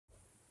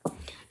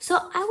So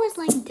I was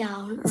laying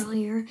down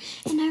earlier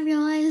and I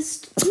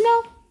realized,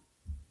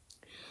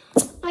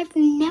 I've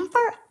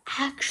never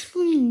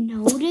actually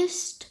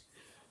noticed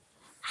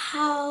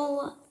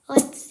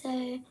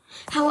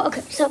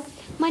okay, so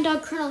my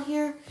dog Colonel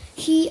here,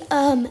 he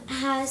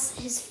has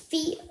his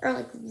feet are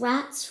like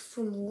rats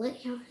from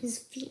his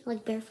feet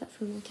like barefoot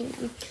from licking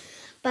them.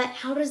 But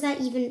how does that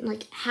even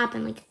like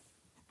happen? Like,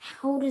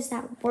 how does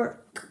that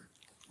work?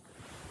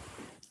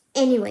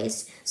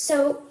 Anyways,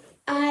 so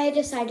I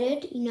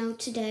decided,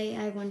 today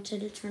I wanted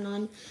to turn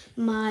on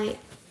my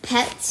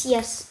pet,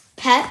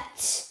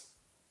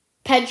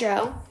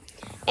 Pedro,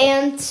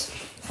 and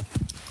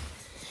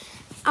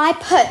I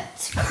put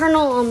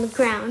Colonel on the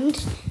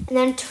ground and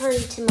then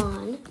turned him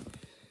on.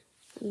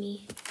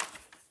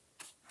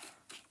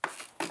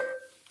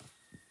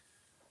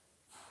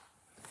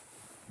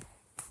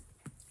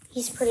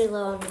 He's pretty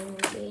low on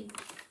energy.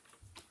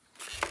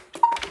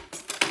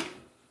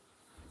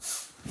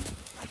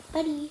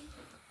 Buddy.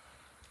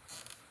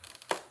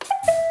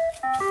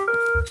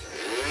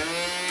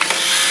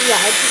 Yeah,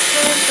 I just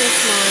turned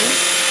him on.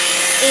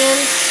 And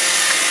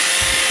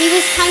he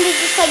was kind of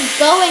just like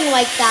going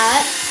like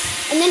that.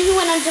 And then he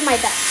went under my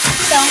bed.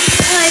 So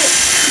I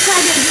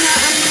decided,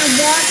 I'm going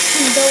to watch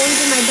him go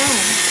under my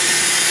bed.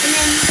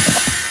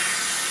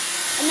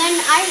 And then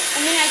I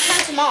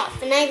turned him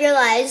off. And I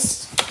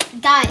realized,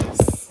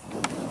 guys,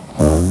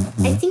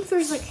 I think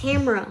there's a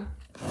camera.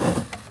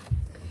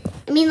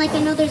 I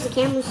know there's a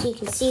camera so you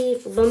can see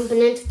if we're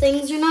bumping into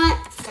things or not.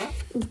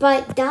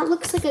 But that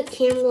looks like a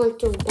camera like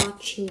they're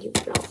watching you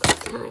at all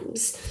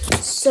times.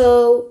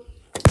 So,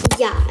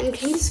 yeah, I'm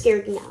kind of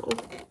scared now.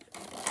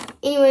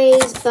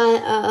 Anyways,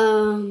 but,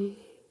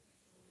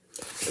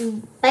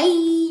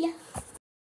 bye.